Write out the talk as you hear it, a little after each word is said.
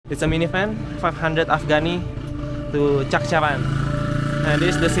It's a minivan, 500 Afghani to Chagcharan. And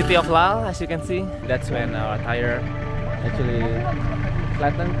this is the city of Lal, as you can see. That's when our tire actually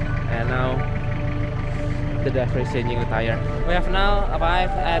flattened, and now the driver is changing the tire. We have now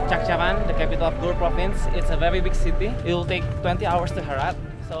arrived at Chagcharan, the capital of Ghor Province. It's a very big city. It will take 20 hours to Herat,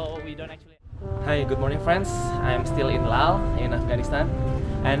 so we don't actually... Hi, good morning friends. I am still in Lal, in Afghanistan.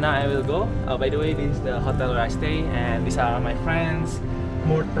 And now I will go. By the way, this is the hotel where I stay, and these are my friends.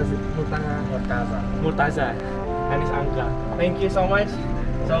 Murtaza and his uncle. Thank you so much.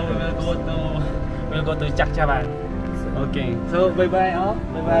 So we'll go to Chagcharan. Okay. So bye bye all.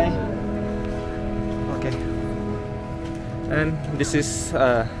 Bye bye. Okay. And this is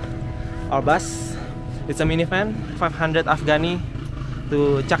our bus. It's a minivan, 500 Afghani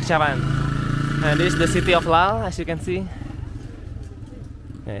to Chagcharan. And this is the city of Lal, as you can see.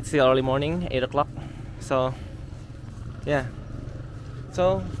 Yeah, it's still early morning, 8 o'clock. So yeah.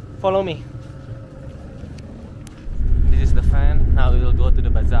 So follow me. This is the van. Now we will go to the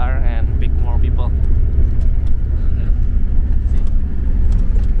bazaar and pick more people. See.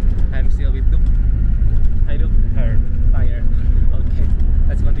 I'm still with Duke. Hi Duke. Her tire. Okay.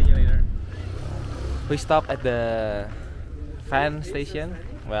 Let's continue later. We stopped at the van station.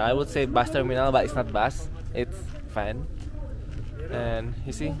 Well, I would say bus terminal, but it's not bus. It's van. And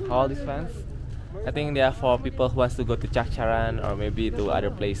you see all these vans. I think they are for people who wants to go to Chagcharan or maybe to other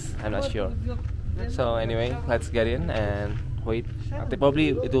place. I'm not sure. So anyway, let's get in and wait. Probably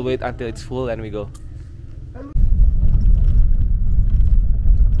it will wait until it's full and we go.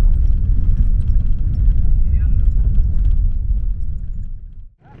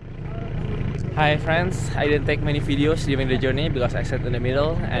 Hi friends, I didn't take many videos during the journey because I sat in the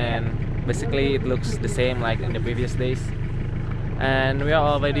middle, and basically it looks the same like in the previous days. And we are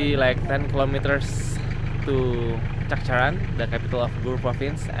already like 10 kilometers to Chagcharan, the capital of Ghur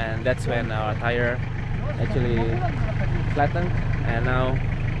Province, and that's when our tire actually flattened, and now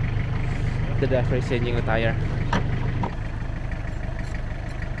the driver is changing the tire.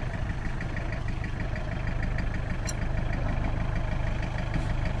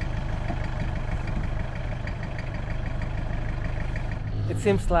 It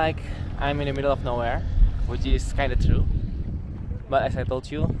seems like I'm in the middle of nowhere, which is kind of true. But as I told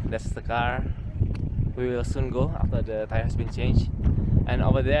you, that's the car we will soon go after the tire has been changed. And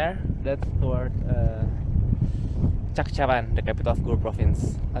over there, that's toward Chagcharan, the capital of Ghor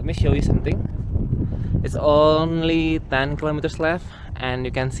Province. Let me show you something. It's only 10 kilometers left, and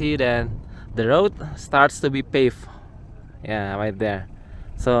you can see that the road starts to be paved. Yeah, right there.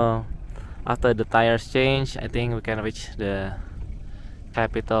 So after the tires change, I think we can reach the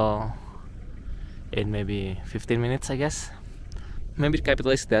capital in maybe 15 minutes, I guess. Maybe the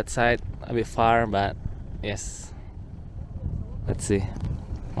capital is that side, a bit far, but yes. Let's see.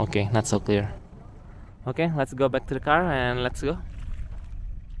 Okay, not so clear. Okay, let's go back to the car and let's go.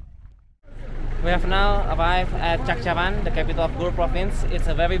 We have now arrived at Chagcharan, the capital of Ghor Province. It's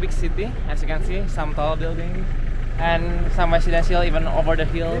a very big city, as you can see. Some tall buildings and some residential even over the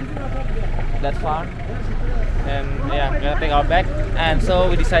hill that far. And yeah, we're gonna take our bag. And so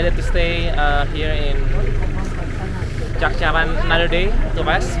we decided to stay here in Chagcharan another day to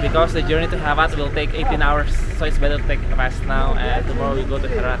rest, because the journey to Herat will take 18 hours, so it's better to take a rest now, and tomorrow we go to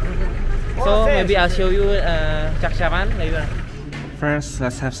Herat. So maybe I'll show you Chagcharan later. First,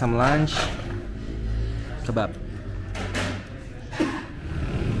 let's have some lunch. Kebab.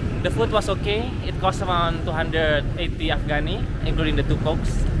 The food was okay. It cost around 280 Afghani, including the 2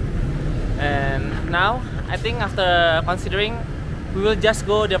 cokes. And now, I think after considering, we will just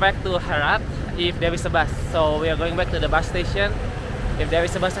go direct to Herat if there is a bus. So we are going back to the bus station. If there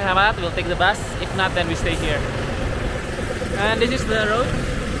is a bus to Herat, we'll take the bus. If not, then we stay here. And this is the road,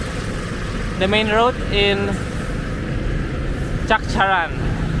 the main road in Chagcharan.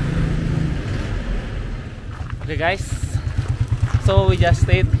 Okay guys, so we just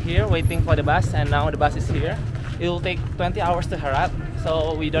stayed here waiting for the bus, and now the bus is here. It will take 20 hours to Herat,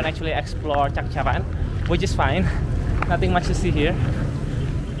 so we don't actually explore Chagcharan, which is fine. Nothing much to see here.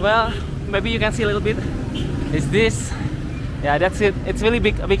 Well, maybe you can see a little bit. Is this? Yeah, that's it. It's really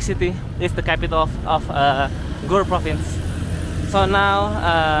big, a big city. It's the capital of Ghor Province. So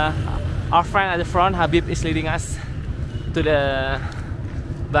now our friend at the front, Habib, is leading us to the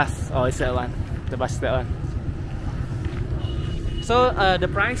bus. Oh, it's that one. The bus is that one. So the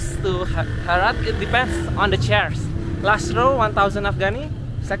price to Herat, it depends on the chairs. Last row 1,000 Afghani,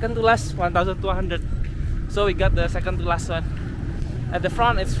 second to last 1,200. So we got the second to last one. At the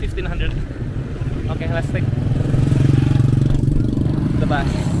front it's 1,500. Okay, let's take the bus.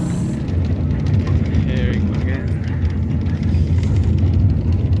 Here we go again.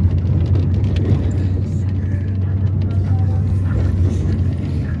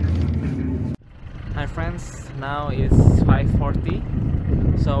 now it's 5:40,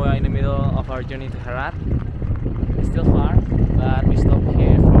 so we're in the middle of our journey to Herat. It's still far, but we stop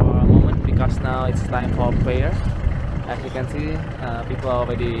here for a moment because now it's time for prayer. As you can see, people are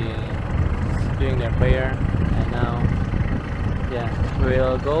already doing their prayer, and now, yeah,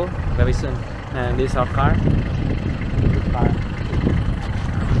 we'll go very soon. And this is our car.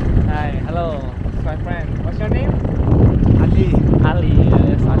 Hi, hello, my friend. What's your name? Ali. Ali.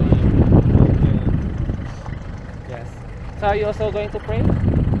 Yes, Ali. Okay. Yes. So are you also going to pray?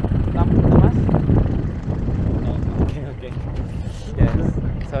 Namas? No. Okay, okay. Yes.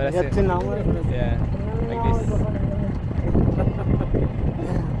 So that's it. Yeah, like this.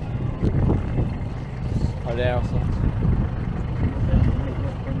 Or there also.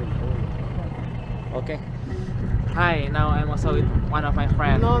 Okay. Hi, now I'm also with one of my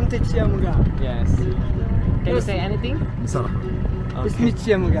friends. Yes. Can you say anything?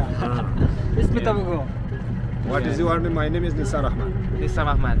 What is your name? My name is Nisar Ahmad. Nisar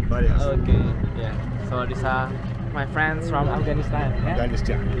Ahmad. Yes. Okay. Yeah. So these are my friends from Afghanistan. Yeah.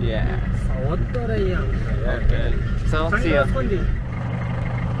 Afghanistan. Yeah. Okay. So see you.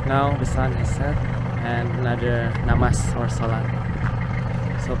 Now the sun has set and another namaz or salat.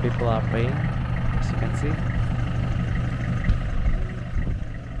 So people are praying, as you can see.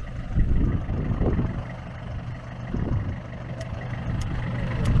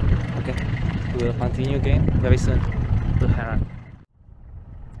 Okay, we will continue again very soon to Herat.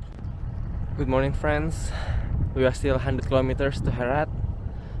 Good morning, friends. We are still 100 kilometers to Herat,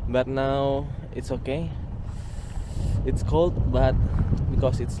 but now it's okay. It's cold, but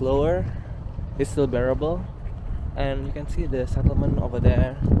because it's lower, it's still bearable. And you can see the settlement over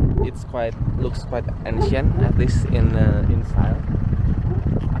there. It's looks quite ancient, at least in style.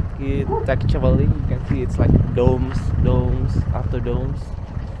 Architecturally, you can see it's like domes after domes.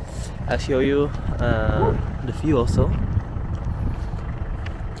 I'll show you the view also.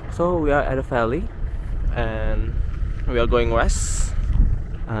 So we are at a valley, and we are going west.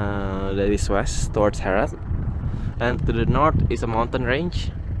 That is west towards Herat, and to the north is a mountain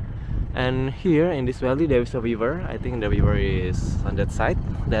range. And here in this valley there is a river. I think the river is on that side.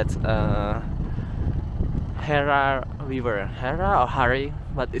 That's Hera river, Hera or Hari,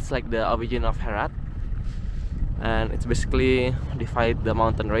 but it's like the origin of Herat. And it's basically divide the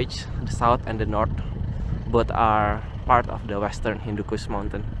mountain range. The south and the north both are part of the western Hindu Kush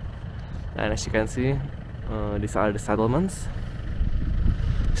mountain. And as you can see, these are the settlements.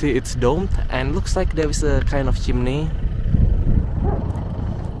 See, it's domed and looks like there is a kind of chimney.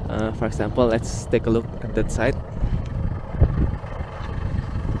 For example, let's take a look at that side.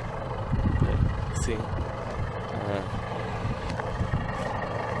 Okay, see.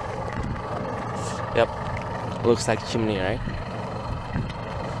 Yep, looks like chimney, right?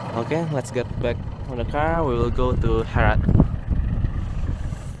 Okay, let's get back on the car. We will go to Herat.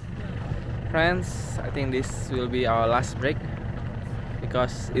 Friends, I think this will be our last break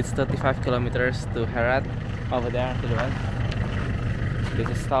because it's 35 kilometers to Herat over there to the right. This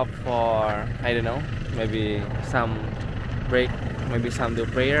is stop for, I don't know, maybe some break, maybe some do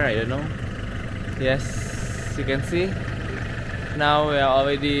prayer, I don't know. Yes, you can see now we are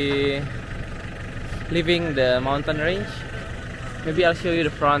already leaving the mountain range. Maybe I'll show you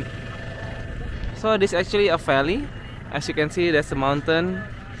the front. So this is actually a valley. As you can see, there's a mountain.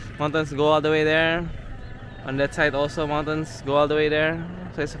 Mountains go all the way there. On that side also mountains go all the way there.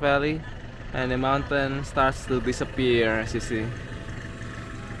 So it's a valley, and the mountain starts to disappear, as you see.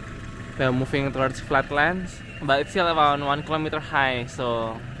 We're moving towards flatlands, but it's still around 1 kilometer high,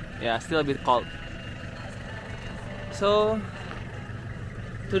 so yeah, still a bit cold. So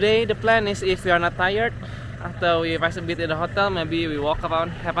today the plan is, if we are not tired after we rest a bit in the hotel, maybe we walk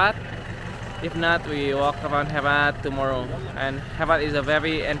around Herat. If not, we walk around Herat tomorrow. And Herat is a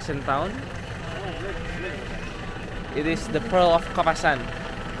very ancient town. It is the pearl of Khorasan.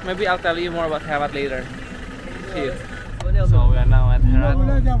 Maybe I'll tell you more about Herat later. See you. So we are now at Herat, and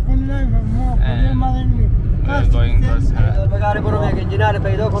we're going towards Herat.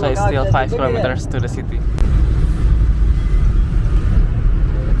 So it's still 5 kilometers to the city.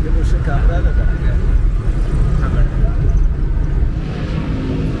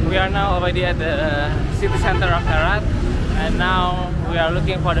 We are now already at the city center of Herat, and now we are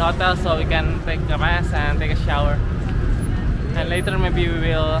looking for the hotel so we can take a rest and take a shower. And later maybe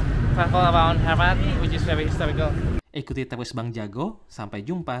we will travel around Herat, which is very historical. Ikuti terus Bang Jago, sampai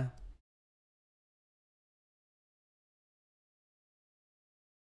jumpa.